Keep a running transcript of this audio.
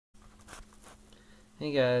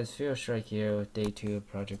Hey guys, Fear Strike here with day 2 of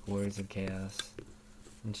Project Warriors of Chaos.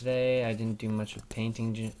 And today I didn't do much of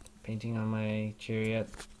painting on my chariot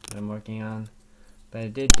that I'm working on, but I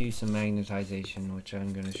did do some magnetization, which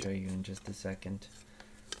I'm going to show you in just a second.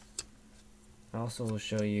 I also will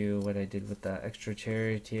show you what I did with the extra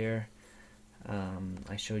charioteer.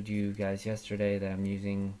 I showed you guys yesterday that I'm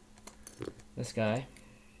using this guy,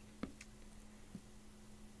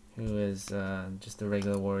 who is just a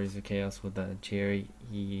regular Warriors of Chaos with a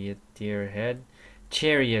charioteer head,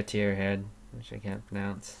 which I can't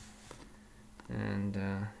pronounce. And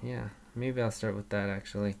yeah, maybe I'll start with that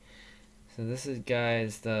actually. So this is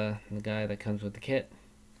the guy that comes with the kit,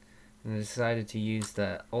 and I decided to use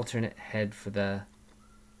the alternate head for the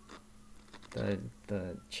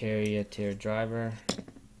charioteer driver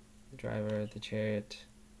of the chariot,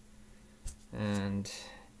 and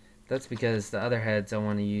that's because the other heads I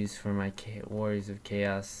want to use for my Warriors of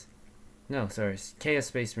Chaos. No, sorry, Chaos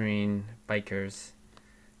Space Marine bikers,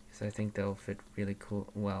 because I think they'll fit really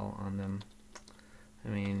well on them. I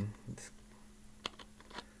mean,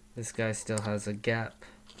 this guy still has a gap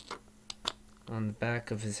on the back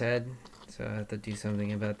of his head, so I have to do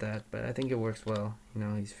something about that. But I think it works well. You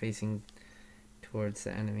know, he's facing towards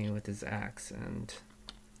the enemy with his axe and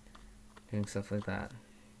doing stuff like that.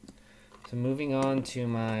 So moving on to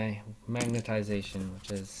my magnetization,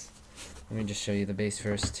 which is, let me just show you the base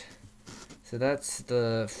first. So that's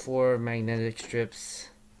the 4 magnetic strips,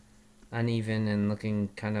 uneven and looking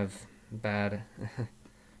kind of bad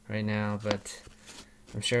right now, but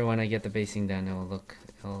I'm sure when I get the basing done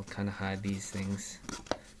it'll kind of hide these things.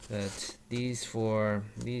 But these four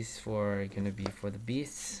are going to be for the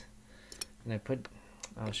beasts, and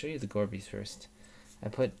I'll show you the Gorebeast first. I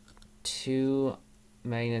put 2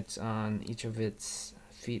 magnets on each of its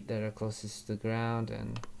feet that are closest to the ground,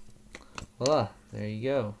 and voila, there you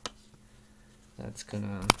go. That's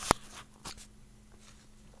gonna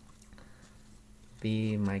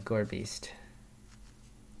be my Gorebeast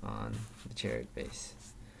on the chariot base.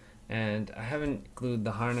 And I haven't glued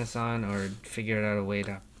the harness on or figured out a way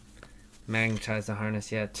to magnetize the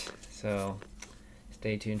harness yet, so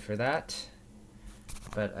stay tuned for that.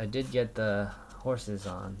 But I did get the horses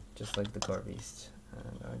on, just like the Gorebeast,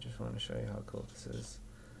 and I just want to show you how cool this is.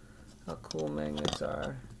 How cool magnets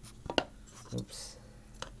are. Oops.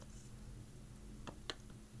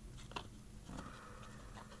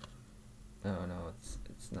 Oh no,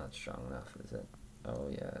 it's not strong enough, is it? Oh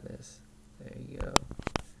yeah, it is. There you go.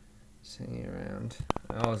 Just hanging around.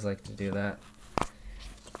 I always like to do that.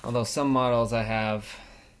 Although some models I have,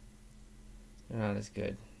 they're not as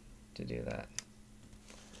good to do that.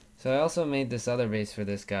 So I also made this other base for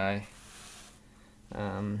this guy,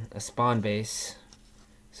 a spawn base.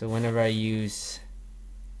 So whenever I use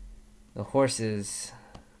the horses,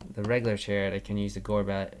 the regular chariot, I can use the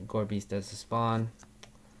Gorebeast as a spawn.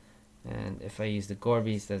 And if I use the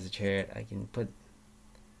Gorebeast as a chariot, I can put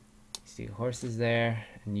these 2 horses there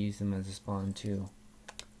and use them as a spawn too.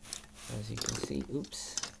 As you can see,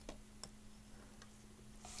 oops.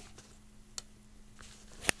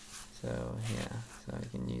 So yeah, so I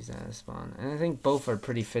can use that as spawn. And I think both are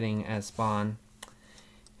pretty fitting as spawn.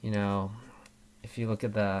 You know, if you look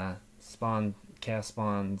at the chaos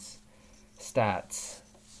spawns stats,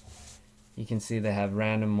 you can see they have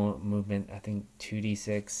random movement, I think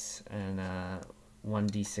 2d6 and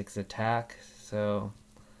 1d6 attack. So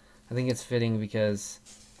I think it's fitting because,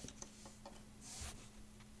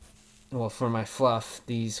 well, for my fluff,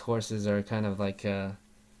 these horses are kind of like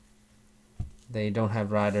they don't have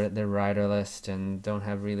they're riderless and don't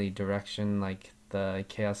have really direction like the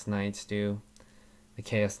Chaos Knights do. The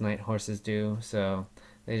Chaos Knight horses do, so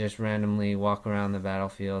they just randomly walk around the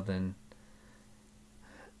battlefield and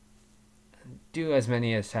do as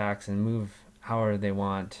many attacks and move however they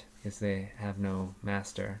want because they have no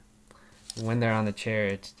master. When they're on the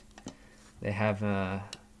chariot, they have a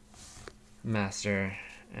master,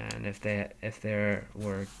 and if there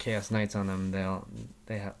were Chaos Knights on them,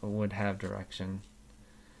 they would have direction.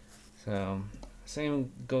 So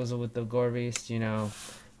same goes with the Gorebeast. You know,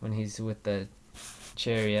 when he's with the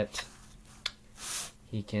chariot,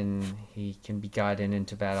 he can be guided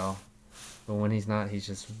into battle. But when he's not, he's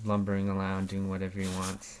just lumbering around doing whatever he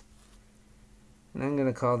wants. And I'm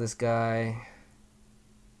gonna call this guy,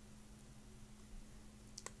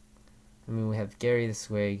 we have Gary the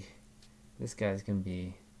Swig. This guy's gonna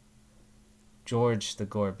be George the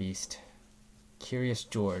Gorebeast. Curious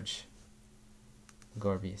George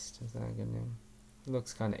Gorebeast. Is that a good name? He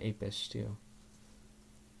looks kind of apish too.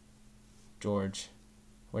 George,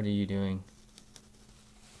 what are you doing?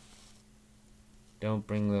 Don't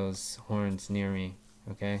bring those horns near me,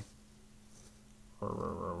 okay?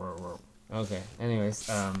 Okay, anyways,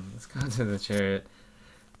 let's go to the chariot.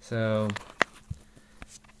 So,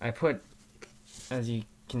 I put, as you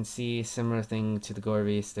can see, similar thing to the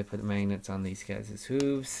Gorebeast. I put magnets on these guys'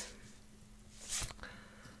 hooves.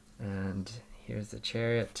 And here's the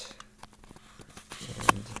chariot.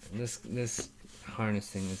 And this harness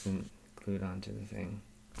thing isn't glued onto the thing.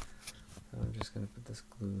 So I'm just going to put this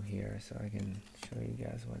glue here so I can show you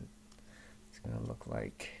guys what it's going to look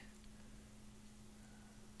like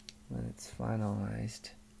when it's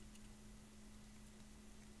finalized.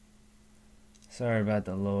 Sorry about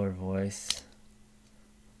the lower voice.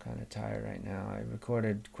 I'm kind of tired right now. I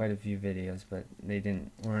recorded quite a few videos, but they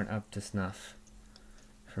weren't up to snuff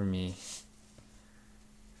for me.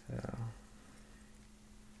 So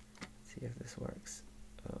let's see if this works.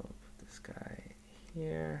 Oh, put this guy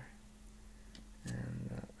here, and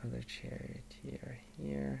the other chariot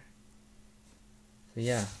here. So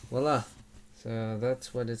yeah, voila. So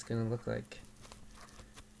that's what it's gonna look like.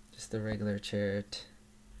 Just a regular chariot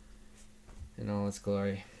in all its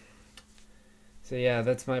glory. So yeah,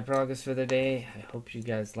 that's my progress for the day. I hope you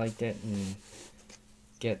guys liked it and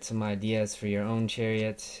get some ideas for your own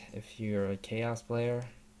chariot if you're a chaos player.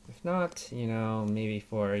 If not, you know, maybe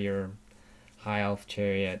for your high elf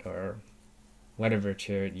chariot or whatever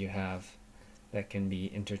chariot you have that can be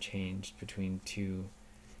interchanged between two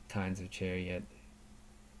kinds of chariot.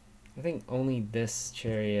 I think only this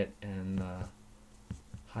chariot and the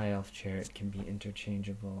high elf chariot can be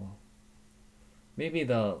interchangeable. Maybe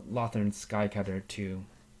the Lothern Skycutter too.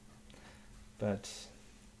 But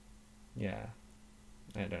yeah,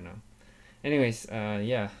 I don't know. Anyways,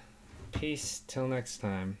 yeah. Peace till next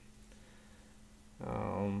time.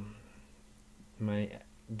 My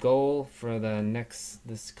goal for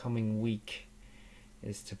this coming week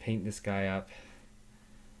is to paint this guy up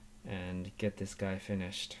and get this guy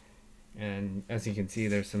finished. And as you can see,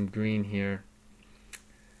 there's some green here.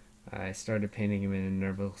 I started painting him in a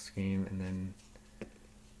Nurgle Scream and then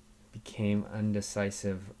became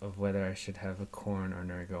undecisive of whether I should have a Khorne or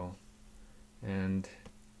Nurgle. And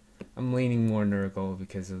I'm leaning more Nurgle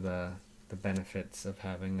because of the benefits of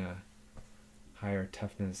having a higher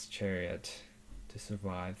toughness chariot to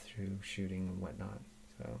survive through shooting and whatnot.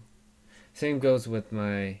 So same goes with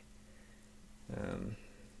my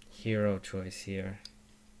hero choice here.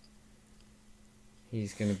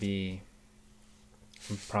 He's going to be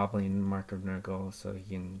probably in Mark of Nurgle, so he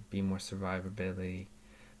can be more survivable,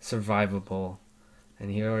 and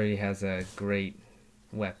he already has a great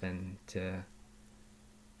weapon to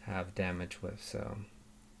have damage with, so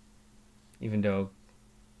even though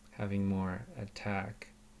having more attack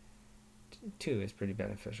too is pretty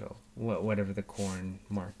beneficial, whatever the Khorne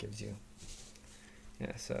mark gives you.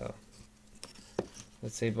 Yeah, so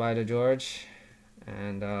let's say bye to George,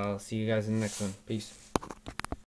 and I'll see you guys in the next one. Peace.